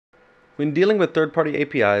When dealing with third-party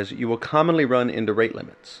APIs, you will commonly run into rate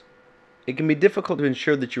limits. It can be difficult to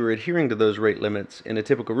ensure that you are adhering to those rate limits in a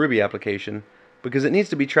typical Ruby application because it needs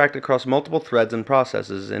to be tracked across multiple threads and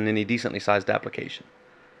processes in any decently sized application.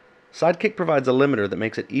 Sidekiq provides a limiter that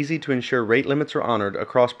makes it easy to ensure rate limits are honored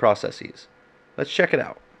across processes. Let's check it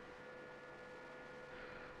out.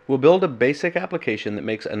 We'll build a basic application that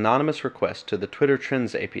makes anonymous requests to the Twitter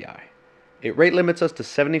Trends API. It rate limits us to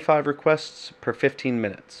 75 requests per 15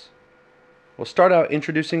 minutes. We'll start out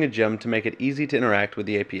introducing a gem to make it easy to interact with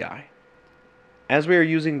the API. As we are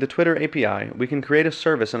using the Twitter API, we can create a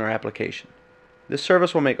service in our application. This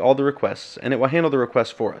service will make all the requests, and it will handle the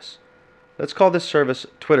requests for us. Let's call this service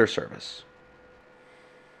Twitter Service.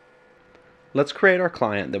 Let's create our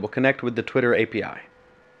client that will connect with the Twitter API.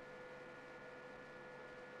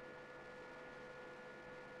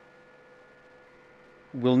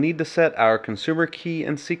 We'll need to set our consumer key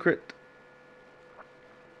and secret,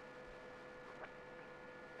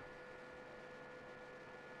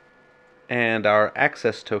 and our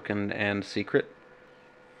access token and secret,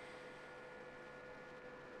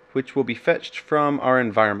 which will be fetched from our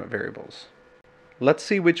environment variables. Let's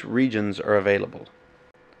see which regions are available.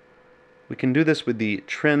 We can do this with the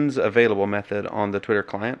Trends Available method on the Twitter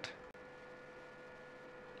client.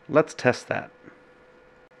 Let's test that.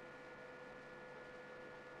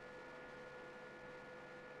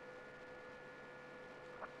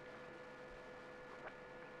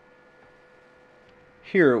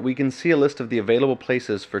 Here we can see a list of the available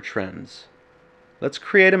places for trends. Let's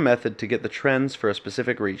create a method to get the trends for a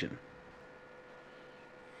specific region.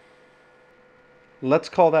 Let's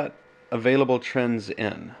call that available trends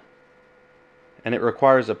in, and it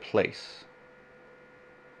requires a place.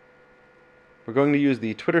 We're going to use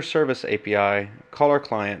the Twitter Service API, call our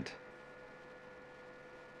client,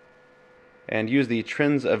 and use the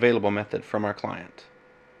Trends Available method from our client.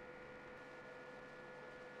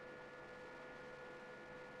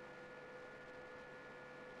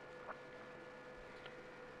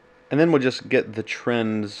 And then we'll just get the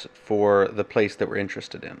trends for the place that we're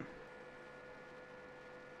interested in.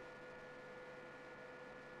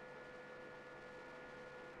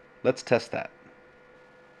 Let's test that.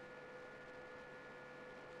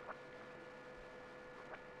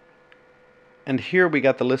 And here we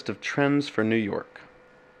got the list of trends for New York.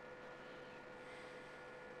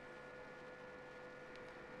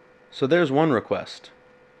 So there's one request.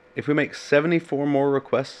 If we make 74 more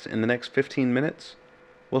requests in the next 15 minutes,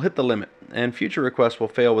 we'll hit the limit, and future requests will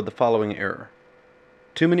fail with the following error: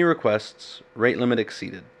 too many requests, rate limit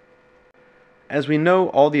exceeded. As we know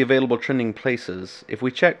all the available trending places, if we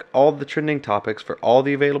check all the trending topics for all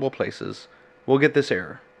the available places, we'll get this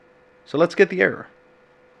error. So let's get the error.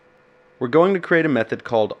 We're going to create a method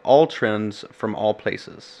called allTrends from all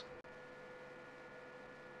places.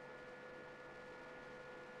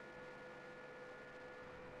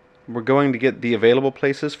 We're going to get the available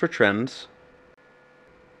places for trends,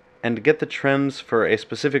 and get the trends for a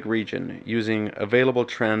specific region using available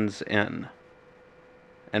trends in,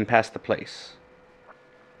 and pass the place.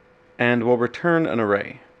 And we'll return an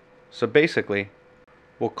array. So basically,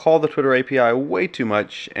 we'll call the Twitter API way too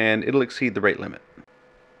much and it'll exceed the rate limit.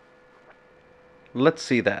 Let's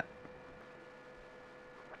see that.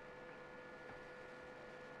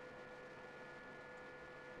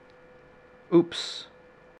 Oops.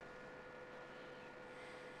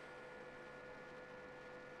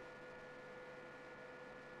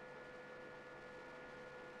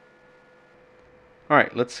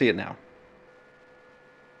 Alright, let's see it now.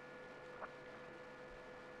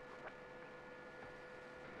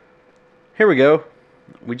 Here we go.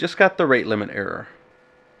 We just got the rate limit error.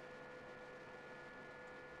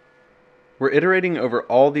 We're iterating over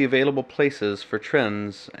all the available places for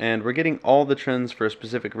trends, and we're getting all the trends for a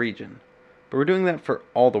specific region. But we're doing that for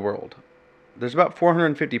all the world. There's about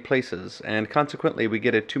 450 places, and consequently we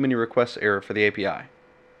get a too many requests error for the API.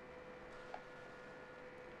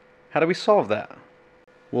 How do we solve that?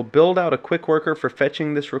 We'll build out a quick worker for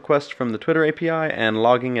fetching this request from the Twitter API and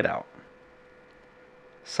logging it out.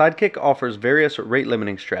 Sidekiq offers various rate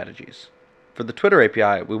limiting strategies. For the Twitter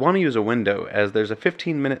API, we want to use a window, as there's a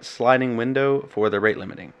 15-minute sliding window for the rate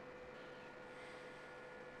limiting.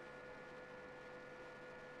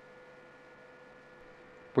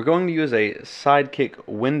 We're going to use a Sidekiq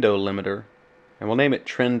window limiter, and we'll name it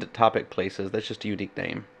Trend Topic Places. That's just a unique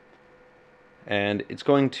name. And it's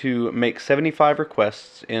going to make 75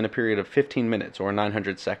 requests in a period of 15 minutes, or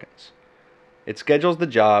 900 seconds. It schedules the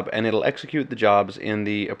job, and it'll execute the jobs in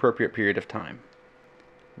the appropriate period of time.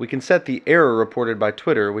 We can set the error reported by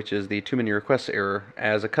Twitter, which is the too many requests error,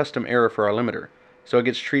 as a custom error for our limiter, so it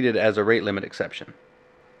gets treated as a rate limit exception.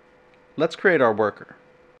 Let's create our worker.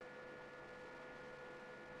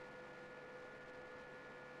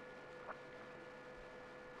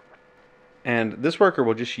 And this worker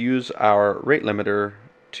will just use our rate limiter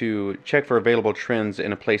to check for available trends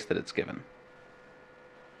in a place that it's given.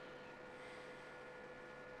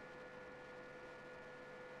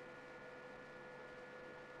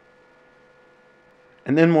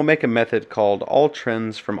 And then we'll make a method called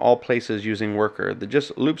allTrends from all places using worker that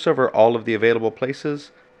just loops over all of the available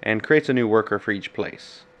places and creates a new worker for each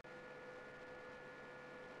place.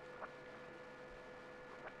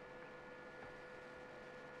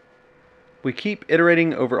 We keep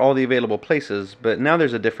iterating over all the available places, but now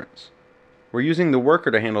there's a difference. We're using the worker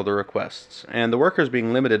to handle the requests, and the worker is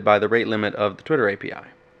being limited by the rate limit of the Twitter API.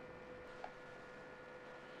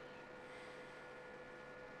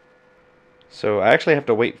 So I actually have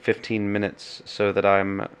to wait 15 minutes so that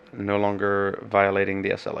I'm no longer violating the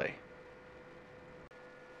SLA.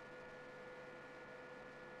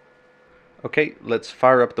 Okay, let's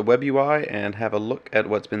fire up the web UI and have a look at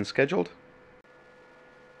what's been scheduled.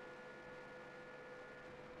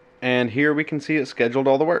 And here we can see it scheduled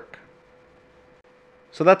all the work.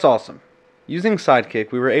 So that's awesome. Using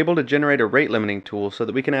Sidekiq, we were able to generate a rate limiting tool so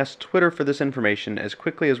that we can ask Twitter for this information as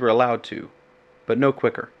quickly as we're allowed to, but no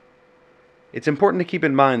quicker. It's important to keep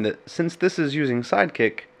in mind that since this is using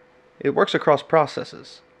Sidekiq, it works across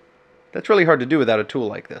processes. That's really hard to do without a tool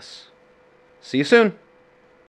like this. See you soon!